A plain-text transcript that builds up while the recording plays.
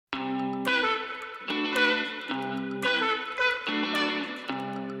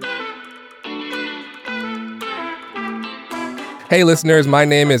Hey, listeners, my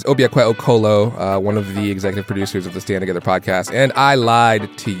name is Obiakwe Okolo, one of the executive producers of the Stand Together podcast, and I lied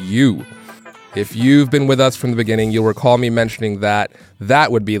to you. If you've been with us from the beginning, you'll recall me mentioning that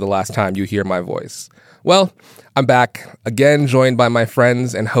would be the last time you hear my voice. Well, I'm back, again joined by my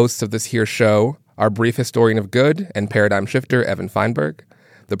friends and hosts of this here show, our brief historian of good and paradigm shifter, Evan Feinberg,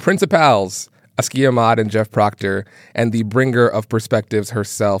 the principals, Askia Ahmad and Jeff Proctor, and the bringer of perspectives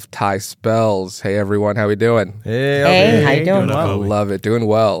herself, Ty Spells. Hey, everyone. How we doing? Hey, how you doing? I love it. Doing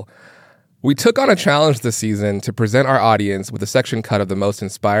well. We took on a challenge this season to present our audience with a section cut of the most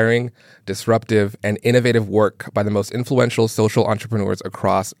inspiring, disruptive, and innovative work by the most influential social entrepreneurs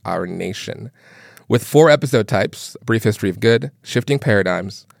across our nation. With 4 episode types, a brief history of good, shifting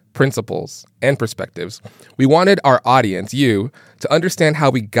paradigms, principles, and perspectives, we wanted our audience, you, to understand how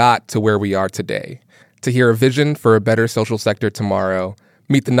we got to where we are today, to hear a vision for a better social sector tomorrow,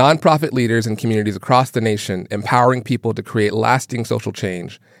 meet the nonprofit leaders and communities across the nation, empowering people to create lasting social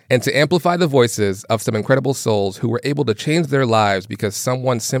change, and to amplify the voices of some incredible souls who were able to change their lives because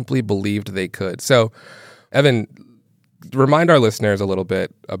someone simply believed they could. So, Evan, remind our listeners a little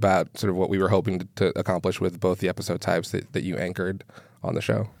bit about sort of what we were hoping to accomplish with both the episode types that you anchored on the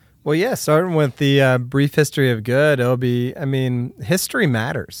show. Well, yeah, starting with the brief history of good, history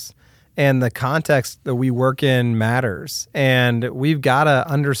matters. And the context that we work in matters. And we've got to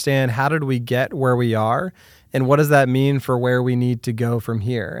understand, how did we get where we are? And what does that mean for where we need to go from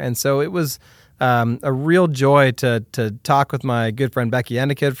here? And so it was a real joy to talk with my good friend Becky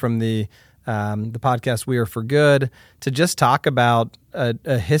Endicott from the podcast We Are for Good, to just talk about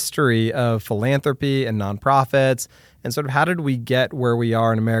a history of philanthropy and nonprofits, and sort of how did we get where we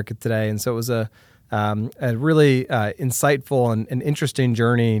are in America today. And so it was a really insightful and interesting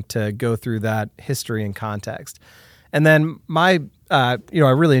journey to go through that history and context. And then I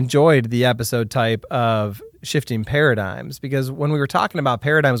really enjoyed the episode type of shifting paradigms, because when we were talking about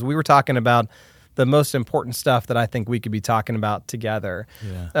paradigms, we were talking about the most important stuff that I think we could be talking about together,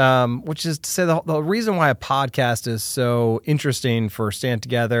 which is to say the reason why a podcast is so interesting for Stand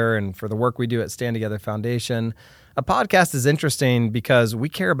Together and for the work we do at Stand Together Foundation. A podcast is interesting because we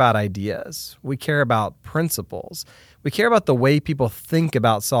care about ideas. We care about principles. We care about the way people think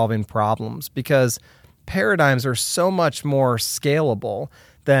about solving problems, because paradigms are so much more scalable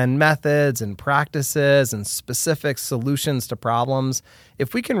than methods and practices and specific solutions to problems.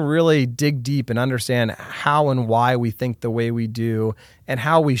 If we can really dig deep and understand how and why we think the way we do and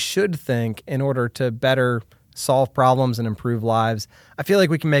how we should think in order to better solve problems and improve lives, I feel like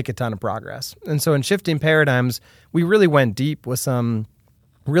we can make a ton of progress. And so in Shifting Paradigms, we really went deep with some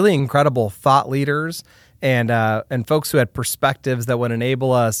really incredible thought leaders and folks who had perspectives that would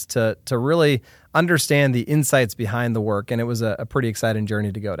enable us to really understand the insights behind the work. And it was a pretty exciting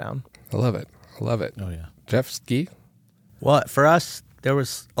journey to go down. I love it. Oh, yeah. Jeff, Ski? Well, for us, there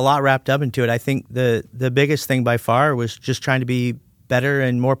was a lot wrapped up into it. I think the biggest thing by far was just trying to be better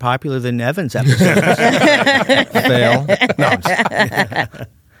and more popular than Evan's episodes. Fail.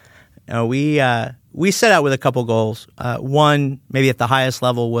 No, we set out with a couple goals. One, maybe at the highest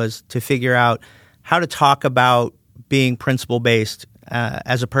level, was to figure out how to talk about being principle-based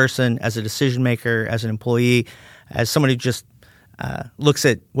as a person, as a decision maker, as an employee, as someone who just looks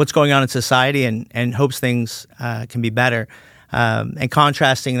at what's going on in society and hopes things can be better, and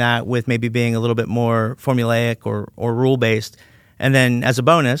contrasting that with maybe being a little bit more formulaic or rule-based. And then as a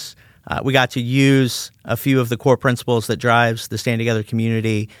bonus, we got to use a few of the core principles that drives the Stand Together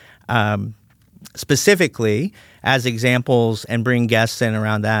community specifically as examples and bring guests in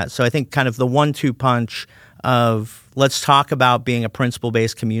around that. So I think kind of the 1-2 punch of let's talk about being a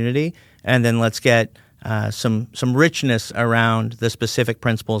principle-based community, and then let's get some richness around the specific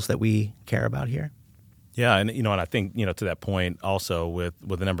principles that we care about here. Yeah, and I think to that point also with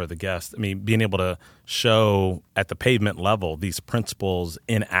a number of the guests, being able to show at the pavement level these principles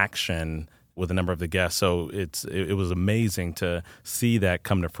in action with a number of the guests. So it was amazing to see that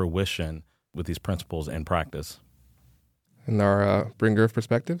come to fruition with these principles in practice. And our bringer of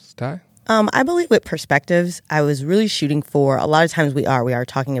perspectives, Ty? I believe with perspectives, I was really shooting for, a lot of times we are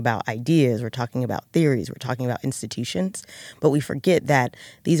talking about ideas, we're talking about theories, we're talking about institutions, but we forget that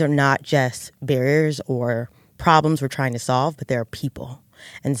these are not just barriers or problems we're trying to solve, but there are people.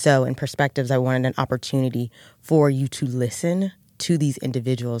 And so in perspectives, I wanted an opportunity for you to listen to these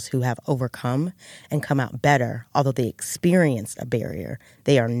individuals who have overcome and come out better. Although they experienced a barrier,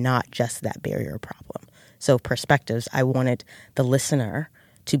 they are not just that barrier problem. So perspectives, I wanted the listener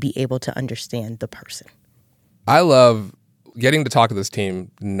to be able to understand the person. I love getting to talk to this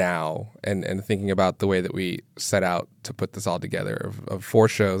team now and thinking about the way that we set out to put this all together of 4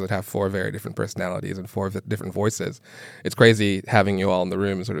 shows that have 4 very different personalities and 4 different voices. It's crazy having you all in the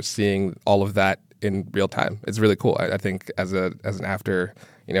room and sort of seeing all of that in real time. It's really cool. I think as an actor,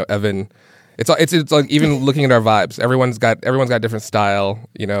 Evan, it's like even looking at our vibes. Everyone's got different style.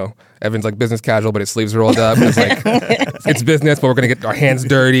 Evan's like business casual, but his sleeves rolled up. It's like it's business, but we're gonna get our hands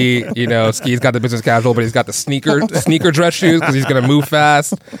dirty. Ski's got the business casual, but he's got the sneaker dress shoes because he's gonna move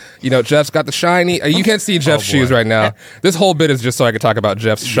fast. Jeff's got the shiny. You can't see Jeff's shoes right now. This whole bit is just so I could talk about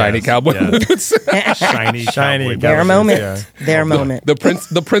Jeff's shiny cowboy boots. shiny. Their moment. Their moment.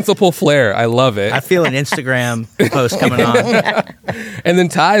 The principal flair. I love it. I feel an Instagram post coming on. And then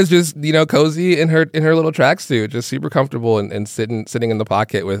Ty is just cozy in her little tracksuit, just super comfortable and sitting in the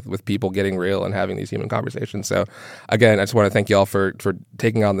pocket with people getting real and having these human conversations. So again, I just want to thank you all for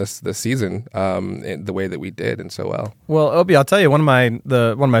taking on this season in the way that we did and so well. Well, Obi, I'll tell you, one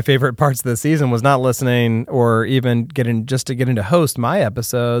of my favorite parts of the season was not listening or even getting to host my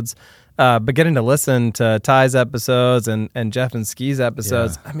episodes, but getting to listen to Ty's episodes and Jeff and Ski's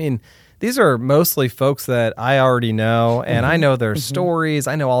episodes. Yeah. I mean, these are mostly folks that I already know, and I know their stories.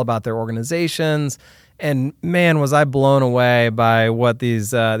 I know all about their organizations. And man, was I blown away by what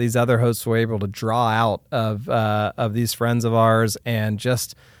these other hosts were able to draw out of these friends of ours, and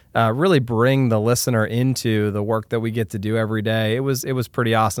just really bring the listener into the work that we get to do every day. It was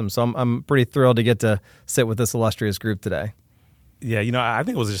pretty awesome. So I'm pretty thrilled to get to sit with this illustrious group today. Yeah, I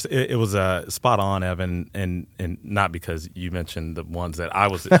think it was spot on, Evan, and not because you mentioned the ones that I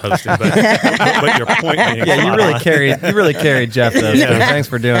was hosting, but your point. Yeah, you really carried Jeff though. Yeah. So thanks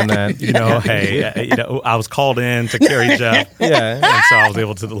for doing that. I was called in to carry Jeff, and so I was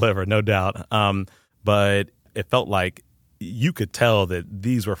able to deliver, no doubt. But it felt like you could tell that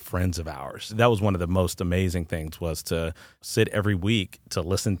these were friends of ours. That was one of the most amazing things, was to sit every week to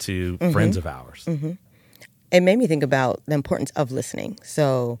listen to friends of ours. Mm-hmm. It made me think about the importance of listening.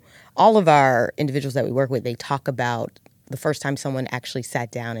 So all of our individuals that we work with, they talk about the first time someone actually sat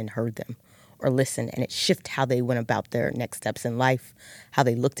down and heard them or listened, and it shifted how they went about their next steps in life, how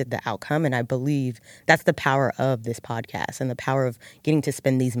they looked at the outcome. And I believe that's the power of this podcast, and the power of getting to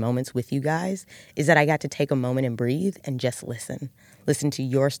spend these moments with you guys is that I got to take a moment and breathe and just listen to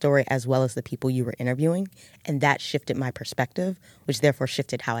your story as well as the people you were interviewing. And that shifted my perspective, which therefore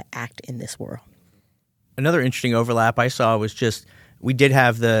shifted how I act in this world. Another interesting overlap I saw was just, we did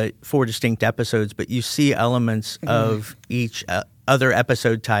have the 4 distinct episodes, but you see elements of each other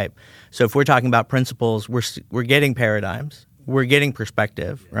episode type. So if we're talking about principles, we're getting paradigms, we're getting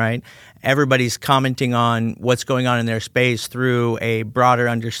perspective, right? Everybody's commenting on what's going on in their space through a broader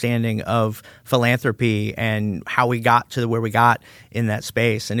understanding of philanthropy and how we got to where we got in that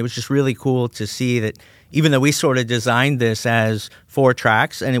space. And it was just really cool to see that even though we sort of designed this as 4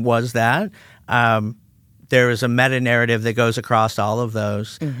 tracks, and it was that, there is a meta-narrative that goes across all of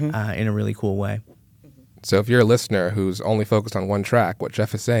those in a really cool way. So if you're a listener who's only focused on one track, what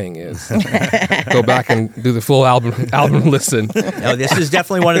Jeff is saying is go back and do the full album listen. No, this is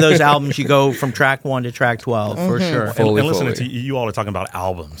definitely one of those albums you go from track 1 to track 12, for sure. And listening to you all are talking about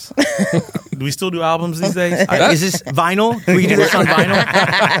albums. Do we still do albums these days? Is this vinyl? Can we do this on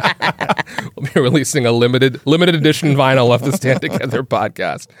vinyl? We'll be releasing a limited edition vinyl of the Stand Together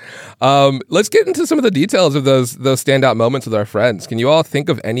podcast. Let's get into some of the details of those standout moments with our friends. Can you all think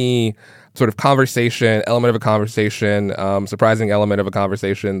of any sort of element of a conversation, surprising element of a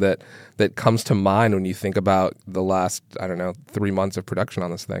conversation that comes to mind when you think about the last, 3 months of production on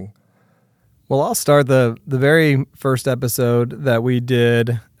this thing? Well, I'll start. The very first episode that we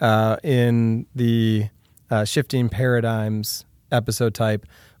did in the Shifting Paradigms episode type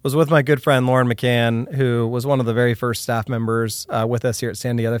was with my good friend Lauren McCann, who was one of the very first staff members with us here at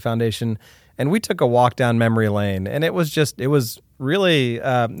Stand Together Foundation. And we took a walk down memory lane, and it was really,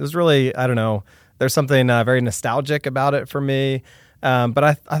 I don't know, there's something very nostalgic about it for me. But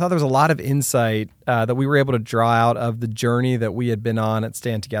I thought there was a lot of insight that we were able to draw out of the journey that we had been on at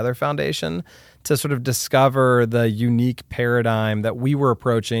Stand Together Foundation to sort of discover the unique paradigm that we were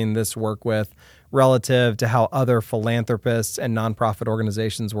approaching this work with relative to how other philanthropists and nonprofit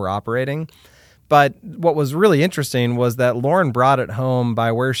organizations were operating. But what was really interesting was that Lauren brought it home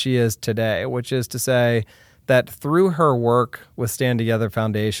by where she is today, which is to say that through her work with Stand Together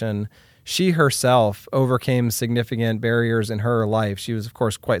Foundation, she herself overcame significant barriers in her life. She was, of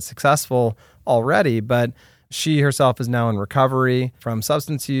course, quite successful already, but she herself is now in recovery from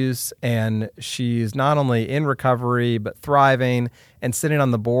substance use, and she's not only in recovery, but thriving and sitting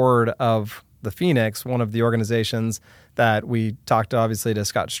on the board of the Phoenix, one of the organizations that we talked obviously to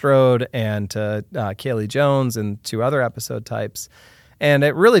Scott Strode and to Kaylee Jones and 2 other episode types. And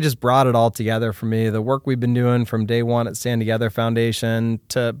it really just brought it all together for me. The work we've been doing from day one at Stand Together Foundation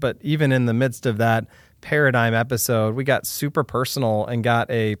but even in the midst of that paradigm episode, we got super personal and got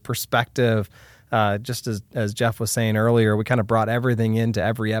a perspective. Just as Jeff was saying earlier, we kind of brought everything into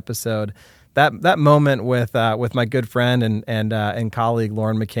every episode. That moment with my good friend and colleague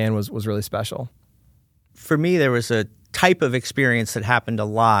Lauren McCann was really special. For me, there was a type of experience that happened a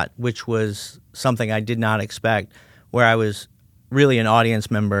lot, which was something I did not expect, where I was really an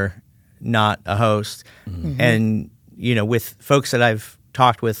audience member, not a host. Mm-hmm. And, with folks that I've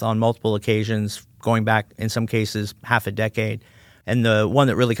talked with on multiple occasions, going back in some cases half a decade. And the one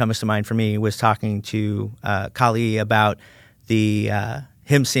that really comes to mind for me was talking to Kali about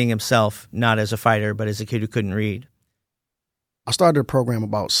him seeing himself not as a fighter, but as a kid who couldn't read. I started a program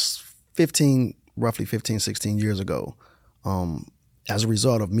about roughly 15, 16 years ago. As a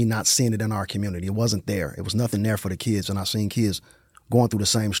result of me not seeing it in our community. It wasn't there. It was nothing there for the kids. And I seen kids going through the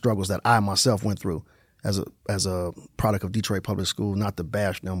same struggles that I myself went through as a product of Detroit Public School, not to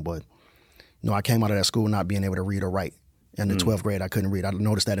bash them, but I came out of that school not being able to read or write. In the 12th grade, I couldn't read. I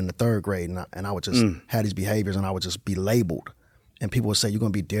noticed that in the 3rd grade, and I would just have these behaviors, and I would just be labeled. And people would say, "You're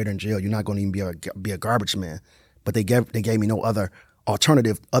going to be dead in jail. You're not going to even be a garbage man." But they gave me no other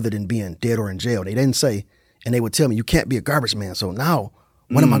alternative other than being dead or in jail. They didn't say. And they would tell me, "You can't be a garbage man." So now,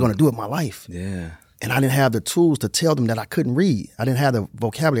 what am I going to do with my life? Yeah. And I didn't have the tools to tell them that I couldn't read. I didn't have the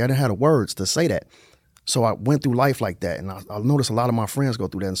vocabulary. I didn't have the words to say that. So I went through life like that. And I noticed a lot of my friends go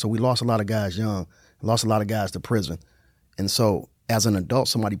through that. And so we lost a lot of guys young, lost a lot of guys to prison. And so as an adult,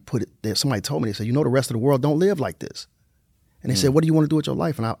 somebody told me, they said, "The rest of the world don't live like this." And they said, "What do you want to do with your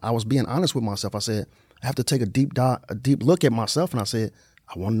life?" And I was being honest with myself. I said, I have to take a deep look at myself. And I said,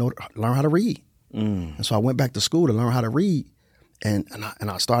 I want to learn how to read. And so I went back to school to learn how to read, and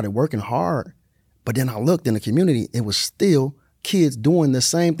I started working hard. But then I looked in the community, it was still kids doing the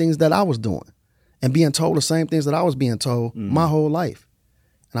same things that I was doing and being told the same things that I was being told my whole life.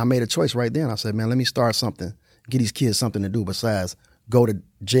 And I made a choice right then. I said, man, let me start something, get these kids something to do besides go to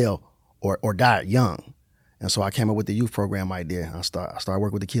jail or die young. And so I came up with the youth program idea. I started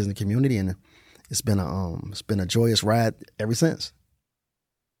working with the kids in the community, and it's been a joyous ride ever since.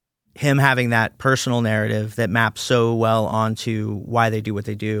 Him having that personal narrative that maps so well onto why they do what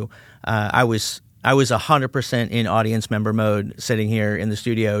they do. I was 100% in audience member mode sitting here in the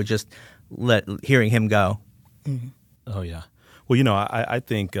studio, just hearing him go. Mm-hmm. Oh, yeah. Well, I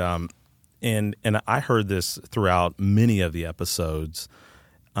think, and I heard this throughout many of the episodes,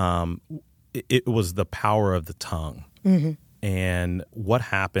 it was the power of the tongue. Mm-hmm. And what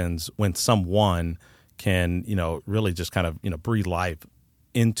happens when someone can, really just kind of, breathe life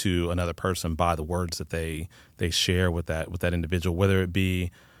into another person by the words that they share with that individual, whether it be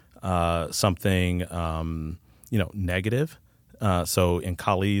something negative. So in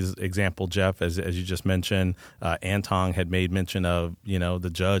Kali's example, Jeff, as you just mentioned, Anton had made mention of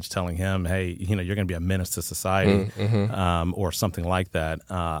the judge telling him, "Hey, you're going to be a menace to society," or something like that.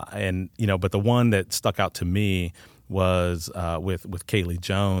 But the one that stuck out to me was with Kaylee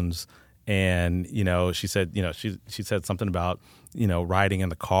Jones. And, she said, she said something about, riding in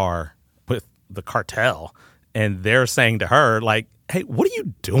the car with the cartel, and they're saying to her, like, "Hey, what are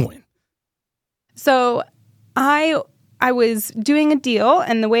you doing?" So I was doing a deal,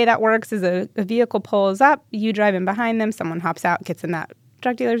 and the way that works is a vehicle pulls up, you drive in behind them, someone hops out, gets in that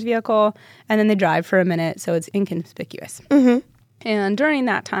drug dealer's vehicle, and then they drive for a minute, so it's inconspicuous. Mm-hmm. And during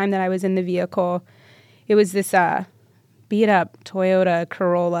that time that I was in the vehicle, it was this beat-up Toyota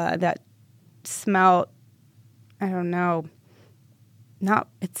Corolla that smelled, I don't know,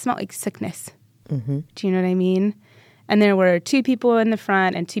 it smelled like sickness. Mm-hmm. Do you know what I mean? And there were 2 people in the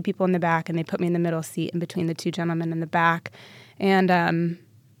front and 2 people in the back, and they put me in the middle seat in between the 2 gentlemen in the back. And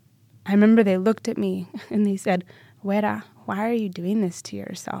I remember they looked at me and they said, "Wera, why are you doing this to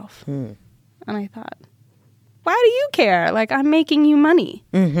yourself?" And I thought, why do you care? Like, I'm making you money,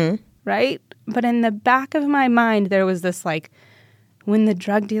 right? But in the back of my mind, there was this when the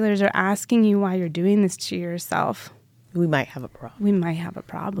drug dealers are asking you why you're doing this to yourself, we might have a problem. We might have a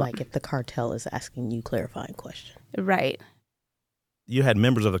problem. Like if the cartel is asking you clarifying questions. Right. You had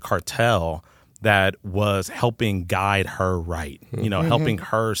members of the cartel that was helping guide her right, helping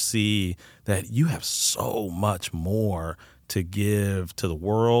her see that you have so much more to give to the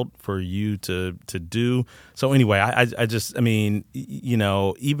world for you to do. So anyway, even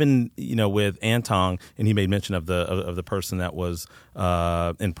with Anton, and he made mention of the person that was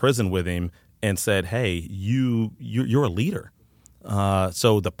in prison with him, and said, "Hey, you're a leader."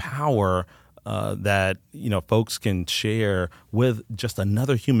 So the power that folks can share with just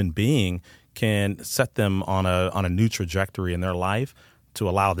another human being can set them on a new trajectory in their life to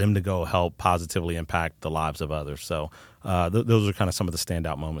allow them to go help positively impact the lives of others. So those are kind of some of the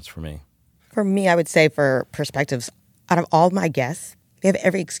standout moments for me. For me, I would say for perspectives, out of all my guests, they have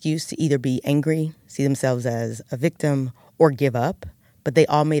every excuse to either be angry, see themselves as a victim, or give up. But they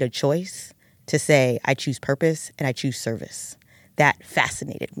all made a choice to say, I choose purpose and I choose service. That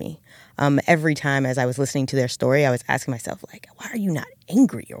fascinated me. Every time as I was listening to their story, I was asking myself, like, why are you not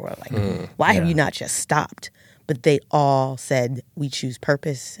angry? Or like, why have you not just stopped? But they all said, we choose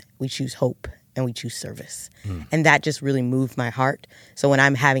purpose, we choose hope, and we choose service. And that just really moved my heart. So when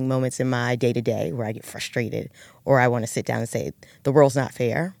I'm having moments in my day-to-day where I get frustrated or I want to sit down and say, the world's not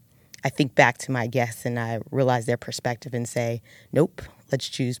fair, I think back to my guests and I realize their perspective and say, nope, let's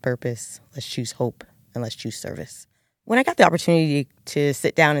choose purpose, let's choose hope, and let's choose service. When I got the opportunity to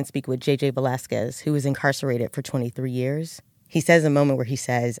sit down and speak with J.J. Velasquez, who was incarcerated for 23 years, he says a moment where he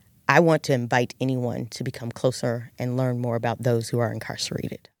says, I want to invite anyone to become closer and learn more about those who are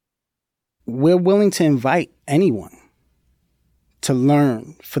incarcerated. We're willing to invite anyone to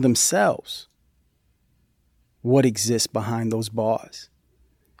learn for themselves what exists behind those bars.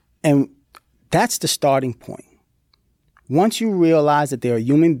 And that's the starting point. Once you realize that there are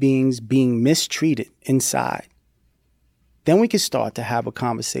human beings being mistreated inside, then we can start to have a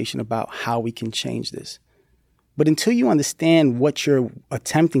conversation about how we can change this. But until you understand what you're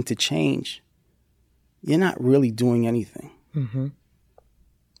attempting to change, you're not really doing anything. Mm-hmm.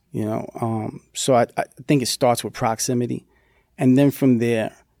 So I think it starts with proximity. And then from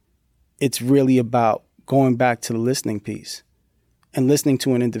there, it's really about going back to the listening piece and listening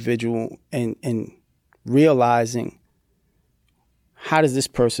to an individual and realizing, how does this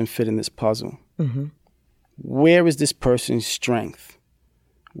person fit in this puzzle? Mm-hmm. Where is this person's strength?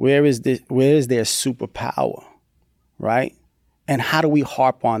 Where is their superpower, right? And how do we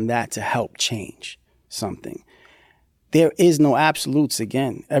harp on that to help change something? There is no absolutes,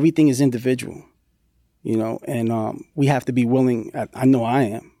 again. Everything is individual, and we have to be willing, I know I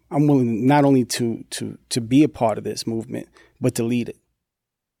am. I'm willing not only to be a part of this movement, but to lead it.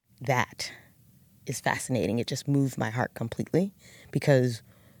 That is fascinating. It just moved my heart completely because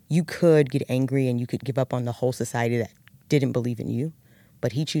you could get angry and you could give up on the whole society that didn't believe in you,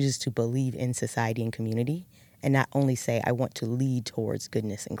 but he chooses to believe in society and community and not only say, I want to lead towards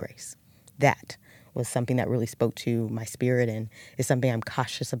goodness and grace. That was something that really spoke to my spirit and is something I'm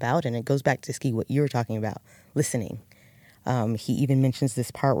cautious about. And it goes back to, Ski, what you were talking about, listening. He even mentions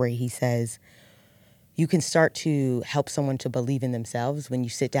this part where he says, you can start to help someone to believe in themselves when you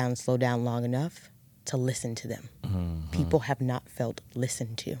sit down and slow down long enough to listen to them. Mm-hmm. People have not felt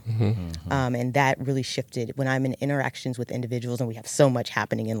listened to. Mm-hmm. And that really shifted when I'm in interactions with individuals and we have so much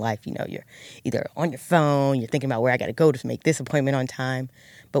happening in life. You're either on your phone, you're thinking about where I got to go to make this appointment on time.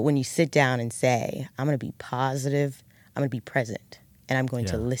 But when you sit down and say, I'm going to be positive, I'm going to be present, and I'm going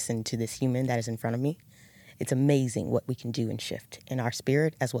to listen to this human that is in front of me, it's amazing what we can do and shift in our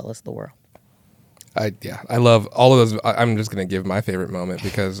spirit as well as the world. I love all of those. I'm just going to give my favorite moment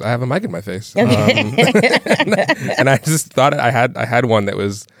because I have a mic in my face. And I just thought I had one that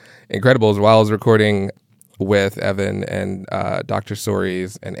was incredible. While I was recording with Evan and Dr.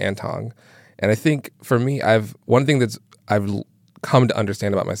 Soaries and Antong. And I think for me, one thing that's I've come to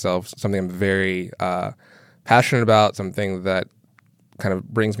understand about myself, something I'm very passionate about, something that kind of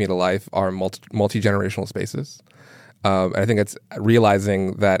brings me to life are multi-generational spaces. And I think it's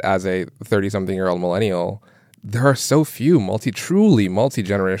realizing that as a 30-something-year-old millennial, there are so few truly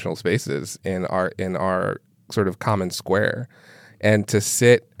multi-generational spaces in our sort of common square. And to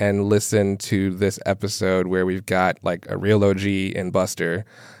sit and listen to this episode where we've got like a real OG in Buster,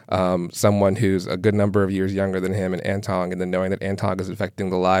 someone who's a good number of years younger than him and Antong, and then knowing that Antong is affecting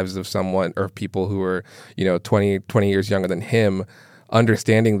the lives of someone or people who are 20 years younger than him,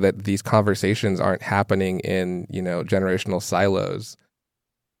 understanding that these conversations aren't happening in, generational silos.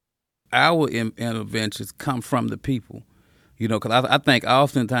 Our interventions come from the people, because I think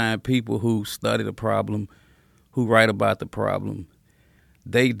oftentimes people who study the problem, who write about the problem,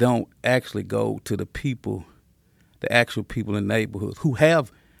 they don't actually go to the people, the actual people in neighborhoods who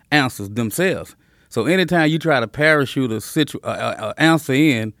have answers themselves. So anytime you try to parachute an answer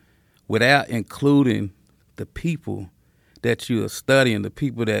in without including the people that you are studying, the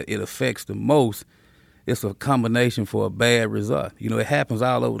people that it affects the most, it's a combination for a bad result. It happens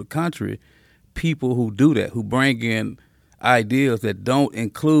all over the country. People who do that, who bring in ideas that don't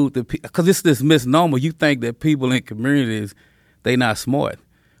include the people, because it's this misnomer. You think that people in communities, they not smart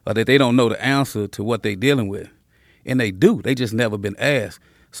or that they don't know the answer to what they're dealing with. And they do. They just never been asked.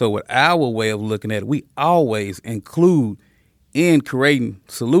 So with our way of looking at it, we always include in creating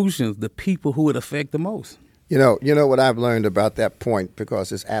solutions the people who it affect the most. You know what I've learned about that point,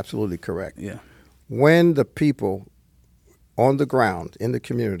 because it's absolutely correct. Yeah. When the people on the ground in the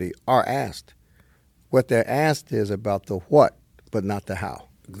community are asked, what they're asked is about the what, but not the how.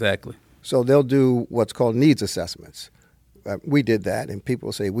 Exactly. So they'll do what's called needs assessments. We did that, and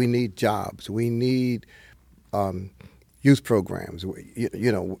people say we need jobs, we need youth programs.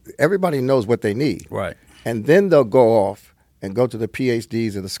 Everybody knows what they need. Right. And then they'll go off and go to the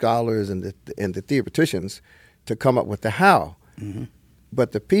PhDs and the scholars and the theoreticians to come up with the how. Mm-hmm.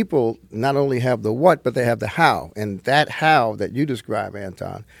 But the people not only have the what, but they have the how. And that how that you describe,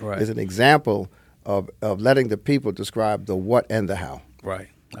 Anton, is an example of letting the people describe the what and the how. Right.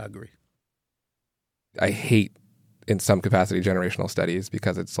 I agree. I hate, in some capacity, generational studies,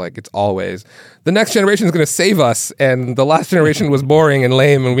 because it's like it's always the next generation is going to save us, and the last generation was boring and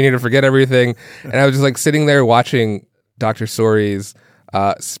lame, and we need to forget everything. And I was just like sitting there watching Dr. Sori's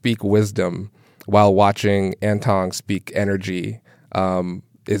speak wisdom while watching Anton speak energy.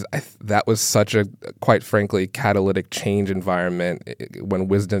 That was such a, quite frankly, catalytic change environment when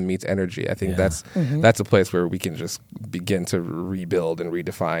wisdom meets energy. I think that's a place where we can just begin to rebuild and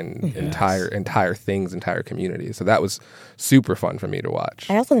redefine entire things, entire communities. So that was super fun for me to watch.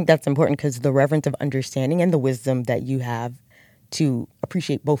 I also think that's important because the reverence of understanding and the wisdom that you have to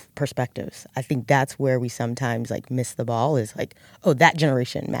appreciate both perspectives. I think that's where we sometimes miss the ball, is that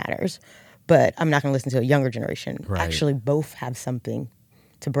generation matters, but I'm not going to listen to a younger generation. Right. Actually, both have something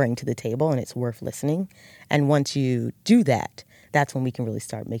to bring to the table, and it's worth listening. And once you do that, that's when we can really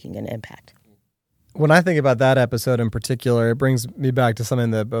start making an impact. When I think about that episode in particular, it brings me back to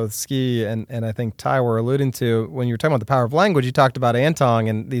something that both Ski and I think Ty were alluding to. When you were talking about the power of language, you talked about Anton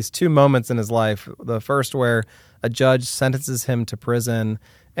and these two moments in his life. The first where a judge sentences him to prison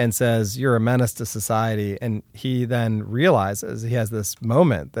and says, "You're a menace to society." And he then realizes, he has this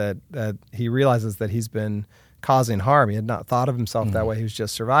moment that he realizes that he's been causing harm. He had not thought of himself that way. He was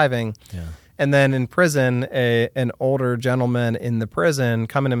just surviving. Yeah. And then in prison, an older gentleman in the prison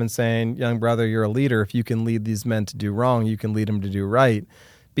coming to him and saying, "Young brother, you're a leader. If you can lead these men to do wrong, you can lead them to do right."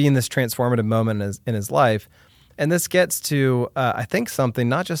 Being this transformative moment in his life. And this gets to, I think, something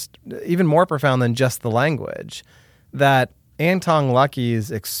not just even more profound than just the language, that Anton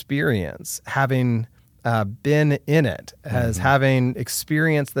Lucky's experience, having been in it, as having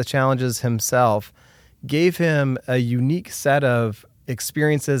experienced the challenges himself, gave him a unique set of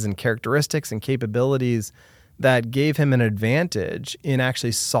experiences and characteristics and capabilities that gave him an advantage in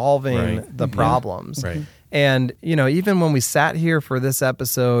actually solving the problems. Right. And, even when we sat here for this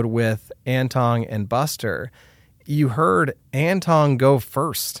episode with Anton and Buster, you heard Anton go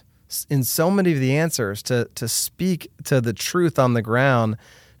first in so many of the answers to speak to the truth on the ground.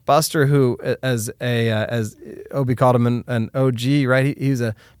 Buster, who as Obi called him an OG, right? He was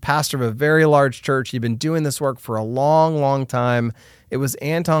a pastor of a very large church. He'd been doing this work for a long, long time. It was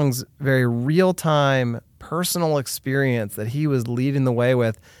Anton's very real-time personal experience that he was leading the way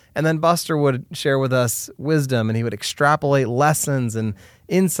with. And then Buster would share with us wisdom, and he would extrapolate lessons and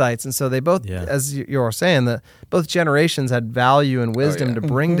insights. And so they both, as you were saying, that both generations had value and wisdom to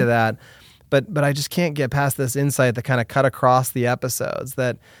bring to that. But I just can't get past this insight that kind of cut across the episodes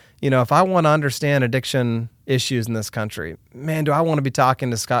that, if I want to understand addiction issues in this country, man, do I want to be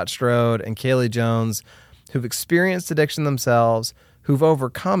talking to Scott Strode and Kaylee Jones, who've experienced addiction themselves, who've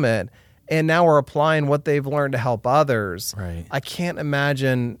overcome it, and now are applying what they've learned to help others. Right. I can't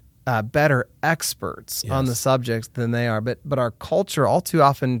imagine better experts on the subject than they are. But our culture all too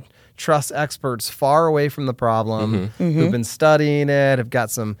often trusts experts far away from the problem, who've been studying it, have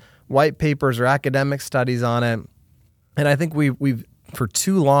got some white papers or academic studies on it. And I think we've for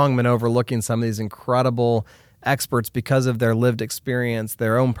too long been overlooking some of these incredible experts because of their lived experience,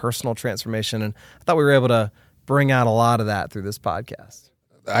 their own personal transformation. And I thought we were able to bring out a lot of that through this podcast.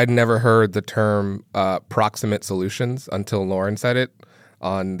 I'd never heard the term proximate solutions until Lauren said it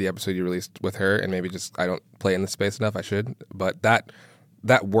on the episode you released with her. And maybe just I don't play in the space enough. I should. But that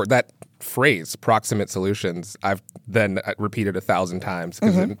word, that phrase, proximate solutions, I've then repeated 1,000 times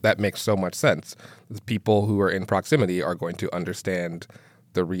because that makes so much sense. The people who are in proximity are going to understand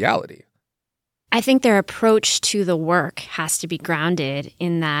the reality. I think their approach to the work has to be grounded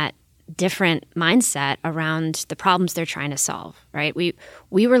in that different mindset around the problems they're trying to solve, right?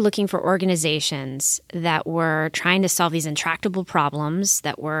 We were looking for organizations that were trying to solve these intractable problems,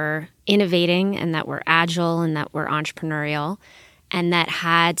 that were innovating and that were agile and that were entrepreneurial, and that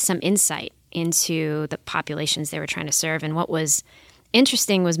had some insight into the populations they were trying to serve. And what was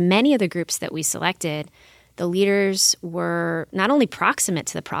interesting was many of the groups that we selected, the leaders were not only proximate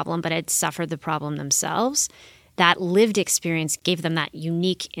to the problem, but had suffered the problem themselves. That lived experience gave them that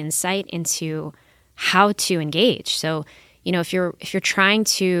unique insight into how to engage. So, if you're trying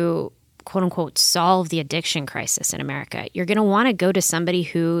to quote unquote solve the addiction crisis in America, you're going to want to go to somebody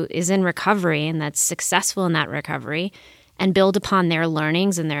who is in recovery and that's successful in that recovery and build upon their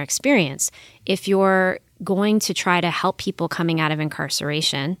learnings and their experience. If you're going to try to help people coming out of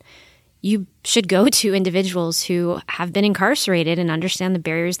incarceration, you should go to individuals who have been incarcerated and understand the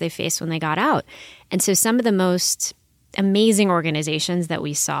barriers they faced when they got out. And so some of the most amazing organizations that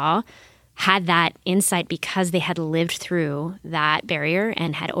we saw had that insight because they had lived through that barrier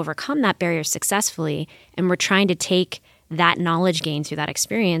and had overcome that barrier successfully, and were trying to take that knowledge gained through that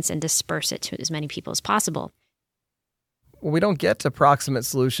experience and disperse it to as many people as possible. We don't get to proximate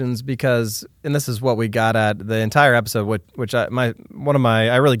solutions because, and this is what we got at the entire episode, which I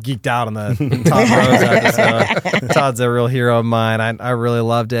really geeked out on the Todd Rose episode. Todd's a real hero of mine. I really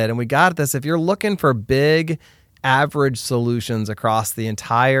loved it. And we got at this. If you're looking for big, average solutions across the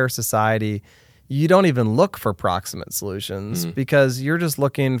entire society, you don't even look for proximate solutions because you're just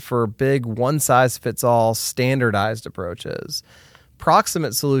looking for big, one-size-fits-all, standardized approaches.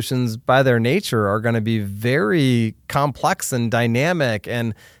 Proximate solutions by their nature are going to be very complex and dynamic,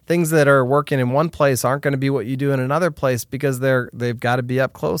 and things that are working in one place aren't going to be what you do in another place because they've got to be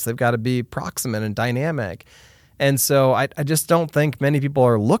up close. They've got to be proximate and dynamic. And so I just don't think many people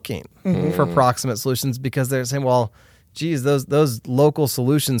are looking for proximate solutions because they're saying, well, geez, those local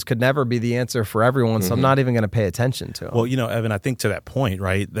solutions could never be the answer for everyone, so I'm not even going to pay attention to them. Well, Evan, I think to that point,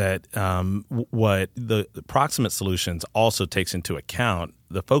 right, that what the proximate solutions also takes into account,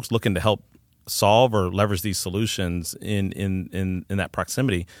 the folks looking to help solve or leverage these solutions in that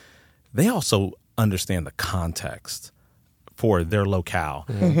proximity, they also understand the context for their locale.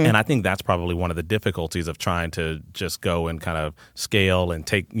 And I think that's probably one of the difficulties of trying to just go and kind of scale and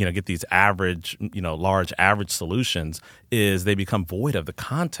take, get these average, large average solutions, is they become void of the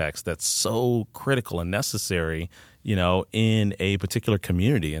context that's so critical and necessary, in a particular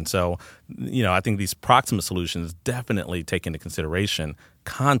community. And so, I think these proximate solutions definitely take into consideration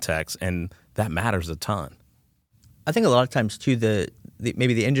context, and that matters a ton. I think a lot of times too,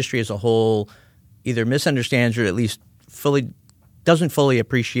 maybe the industry as a whole either misunderstands or at least doesn't fully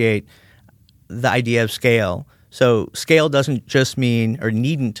appreciate the idea of scale. So scale doesn't just mean, or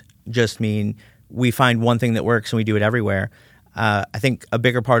needn't just mean, we find one thing that works and we do it everywhere. I think a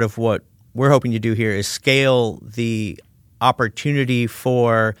bigger part of what we're hoping to do here is scale the opportunity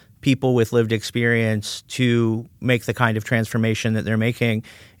for people with lived experience to make the kind of transformation that they're making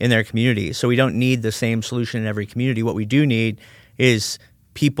in their community. So we don't need the same solution in every community. What we do need is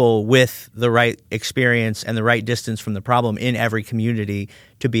people with the right experience and the right distance from the problem in every community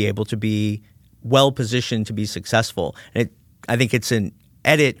to be able to be well positioned to be successful. And I think it's an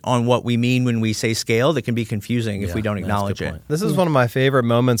edit on what we mean when we say scale that can be confusing if we don't acknowledge it. This is one of my favorite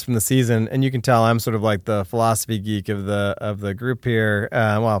moments from the season, and you can tell I'm sort of like the philosophy geek of the group here.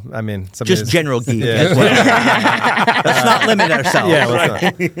 Just general geek. As well. Let's not limit ourselves.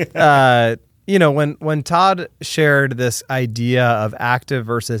 Yeah, when Todd shared this idea of active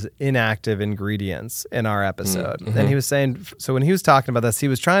versus inactive ingredients in our episode, and he was saying, so when he was talking about this, he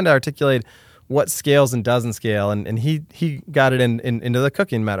was trying to articulate what scales and doesn't scale, and he got it into the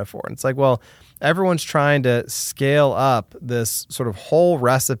cooking metaphor. And it's like, well, everyone's trying to scale up this sort of whole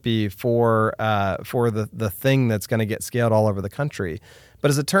recipe for the thing that's going to get scaled all over the country. But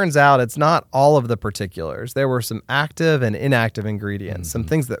as it turns out, it's not all of the particulars. There were some active and inactive ingredients, some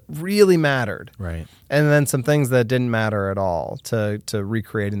things that really mattered, right, and then some things that didn't matter at all to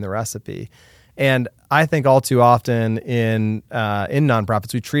recreating the recipe. And I think all too often in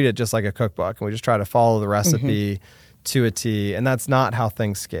nonprofits, we treat it just like a cookbook, and we just try to follow the recipe to a T, and that's not how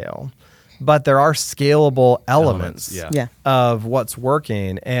things scale. But there are scalable elements of what's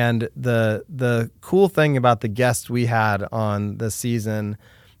working. And the cool thing about the guests we had on this season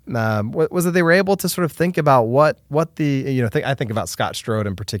was that they were able to sort of think about what I think about Scott Strode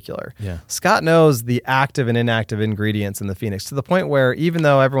in particular. Yeah. Scott knows the active and inactive ingredients in the Phoenix to the point where even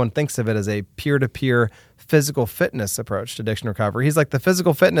though everyone thinks of it as a peer-to-peer physical fitness approach to addiction recovery, he's like, the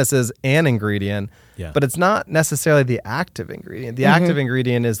physical fitness is an ingredient, but it's not necessarily the active ingredient. The active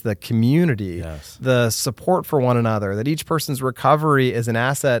ingredient is the community, the support for one another, that each person's recovery is an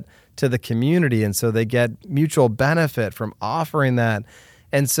asset to the community, and so they get mutual benefit from offering that.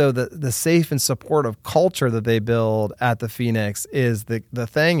 And so the safe and supportive culture that they build at the Phoenix is the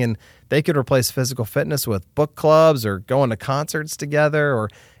thing, and they could replace physical fitness with book clubs or going to concerts together or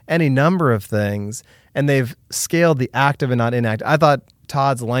any number of things. And they've scaled the active and not inactive. I thought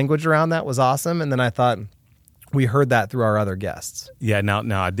Todd's language around that was awesome. And then I thought we heard that through our other guests. Yeah,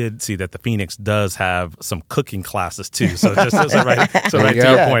 now I did see that the Phoenix does have some cooking classes too. So just right to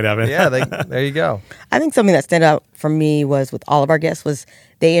your point, Evan. Yeah, there you go. I think something that stood out for me was with all of our guests was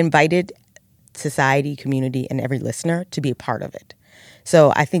they invited society, community, and every listener to be a part of it.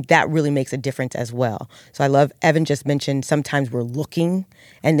 So I think that really makes a difference as well. So I love Evan just mentioned sometimes we're looking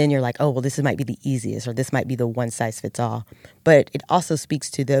and then you're like, oh, well, this might be the easiest or this might be the one size fits all. But it also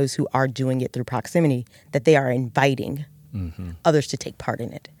speaks to those who are doing it through proximity that they are inviting others to take part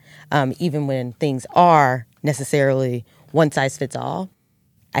in it. Even when things are necessarily one size fits all,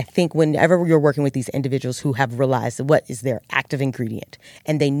 I think whenever you're working with these individuals who have realized what is their active ingredient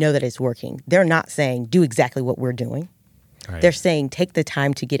and they know that it's working, they're not saying do exactly what we're doing. Right. They're saying take the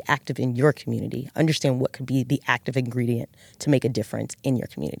time to get active in your community, understand what could be the active ingredient to make a difference in your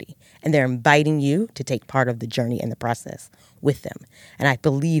community. And they're inviting you to take part of the journey and the process with them. And I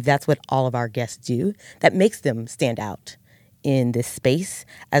believe that's what all of our guests do. That makes them stand out in this space,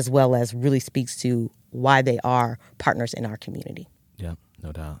 as well as really speaks to why they are partners in our community. Yeah,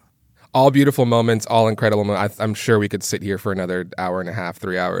 no doubt. All beautiful moments, all incredible moments. I'm sure we could sit here for another hour and a half,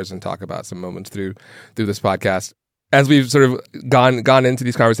 3 hours, and talk about some moments through this podcast. As we've sort of gone into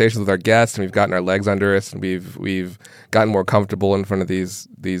these conversations with our guests, and we've gotten our legs under us, and we've gotten more comfortable in front of these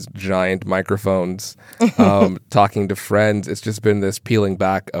giant microphones, talking to friends. It's just been this peeling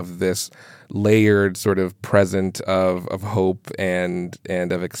back of this layered sort of present of hope and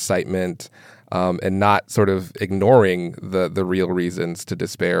of excitement, and not sort of ignoring the real reasons to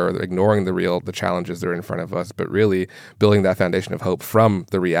despair or ignoring the challenges that are in front of us, but really building that foundation of hope from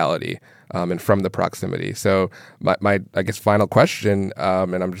the reality. And from the proximity. So my I guess final question,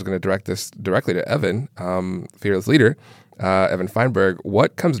 and I'm just going to direct this directly to Evan, fearless leader, Evan Feinberg.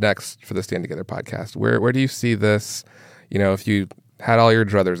 What comes next for the Stand Together podcast? Where do you see this? You know, if you had all your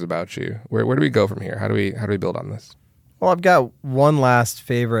druthers about you, where do we go from here? How do we build on this? Well, I've got one last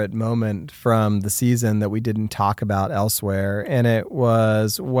favorite moment from the season that we didn't talk about elsewhere, and it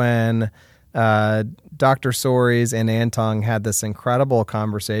was when Dr. Soares and Anton had this incredible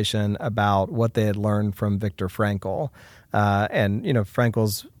conversation about what they had learned from Viktor Frankl. And,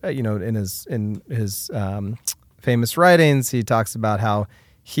 Frankl's, in his famous writings, he talks about how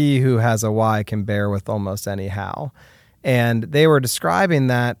he who has a why can bear with almost any how. And they were describing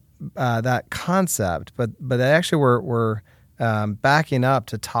that concept, but they actually were backing up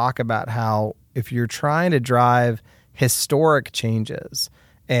to talk about how if you're trying to drive historic changes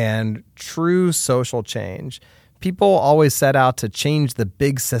and true social change, people always set out to change the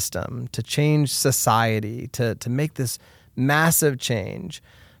big system, to change society, to make this massive change.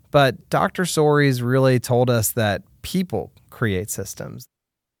 But Dr. Soares really told us that people create systems.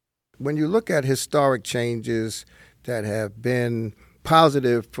 When you look at historic changes that have been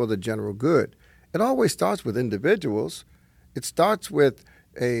positive for the general good, it always starts with individuals. It starts with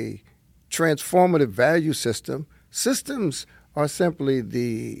a transformative value system. Systems are simply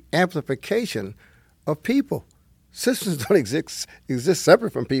the amplification of people. Systems don't exist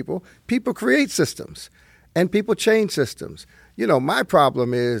separate from people. People create systems, and people change systems. My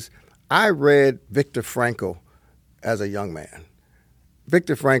problem is I read Viktor Frankl as a young man.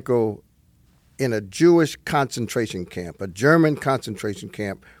 Viktor Frankl in a Jewish concentration camp, a German concentration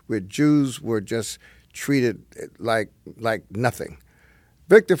camp where Jews were just treated like nothing.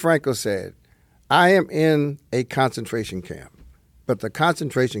 Viktor Frankl said, I am in a concentration camp, but the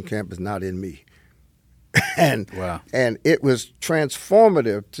concentration camp is not in me. And it was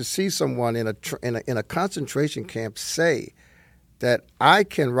transformative to see someone in a concentration camp say that I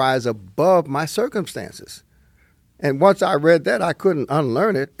can rise above my circumstances. And once I read that, I couldn't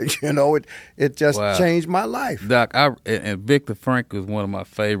unlearn it. It just changed my life. Doc, and Viktor Frankl is one of my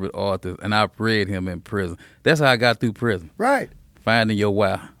favorite authors, and I've read him in prison. That's how I got through prison. Right. Finding your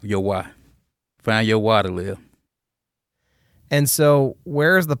why. Find your why to live. And so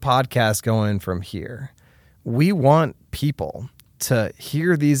where's the podcast going from here? We want people to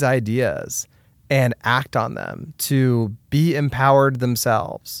hear these ideas and act on them, to be empowered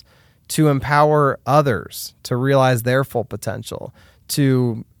themselves, to empower others to realize their full potential,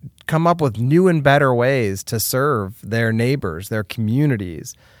 to come up with new and better ways to serve their neighbors, their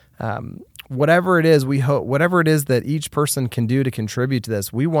communities. Whatever it is, whatever it is that each person can do to contribute to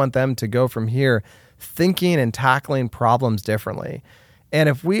this, we want them to go from here thinking and tackling problems differently. And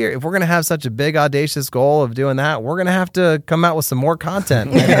if we're going to have such a big, audacious goal of doing that, we're going to have to come out with some more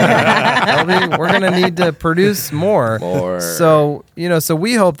content. We're going to need to produce more. So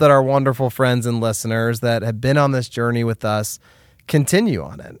we hope that our wonderful friends and listeners that have been on this journey with us continue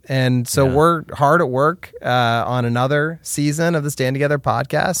on it. And so we're hard at work on another season of the Stand Together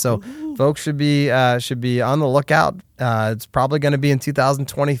podcast. So folks should be on the lookout. It's probably going to be in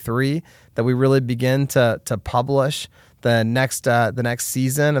 2023 that we really begin to publish the next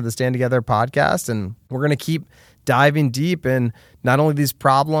season of the Stand Together podcast, and we're going to keep diving deep in not only these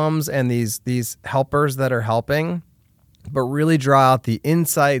problems and these helpers that are helping, but really draw out the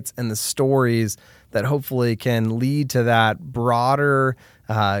insights and the stories that hopefully can lead to that broader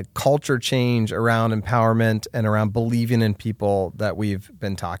culture change around empowerment and around believing in people that we've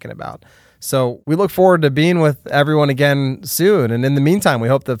been talking about. So we look forward to being with everyone again soon. And in the meantime, we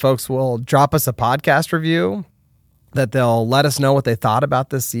hope that folks will drop us a podcast review, that they'll let us know what they thought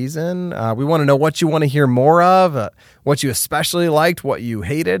about this season. We want to know what you want to hear more of, what you especially liked, what you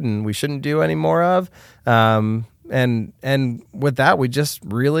hated and we shouldn't do any more of. And with that, we just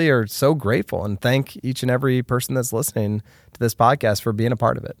really are so grateful and thank each and every person that's listening to this podcast for being a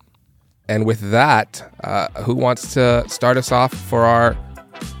part of it. And with that, who wants to start us off for our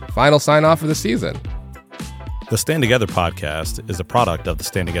final sign-off of the season? The Stand Together podcast is a product of the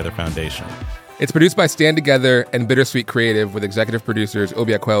Stand Together Foundation. It's produced by Stand Together and Bittersweet Creative with executive producers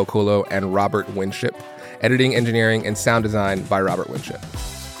Obiakwe Okolo and Robert Winship. Editing, engineering, and sound design by Robert Winship.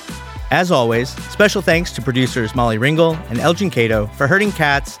 As always, special thanks to producers Molly Ringel and Elgin Cato for herding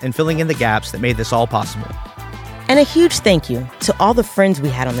cats and filling in the gaps that made this all possible. And a huge thank you to all the friends we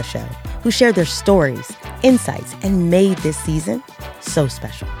had on the show who shared their stories, insights, and made this season so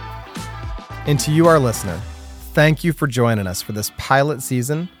special. And to you, our listener, thank you for joining us for this pilot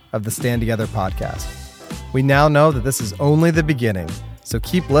season of the Stand Together podcast. We now know that this is only the beginning, so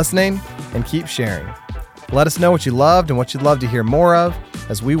keep listening and keep sharing. Let us know what you loved and what you'd love to hear more of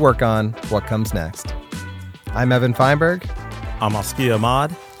as we work on what comes next. I'm Evan Feinberg. I'm Askia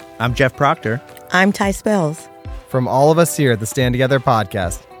Ahmad. I'm Jeff Proctor. I'm Ty Spells. From all of us here at the Stand Together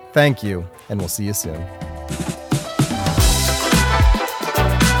podcast, thank you, and we'll see you soon.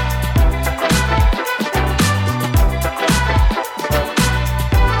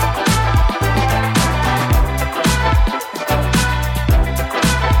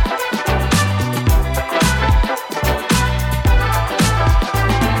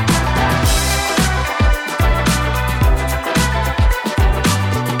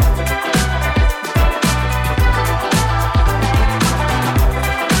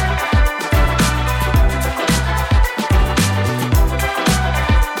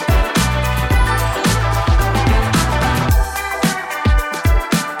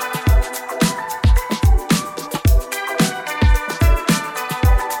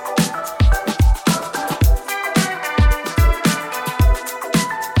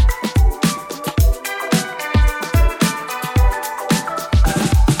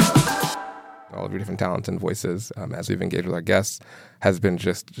 Talents and voices as we've engaged with our guests has been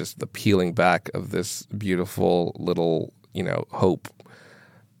just the peeling back of this beautiful little, hope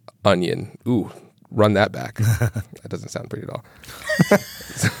onion. Ooh, run that back. That doesn't sound pretty at all.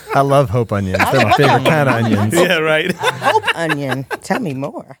 I love hope onions. They're my favorite kind of onions. Yeah, right. Hope onion. Tell me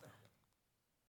more.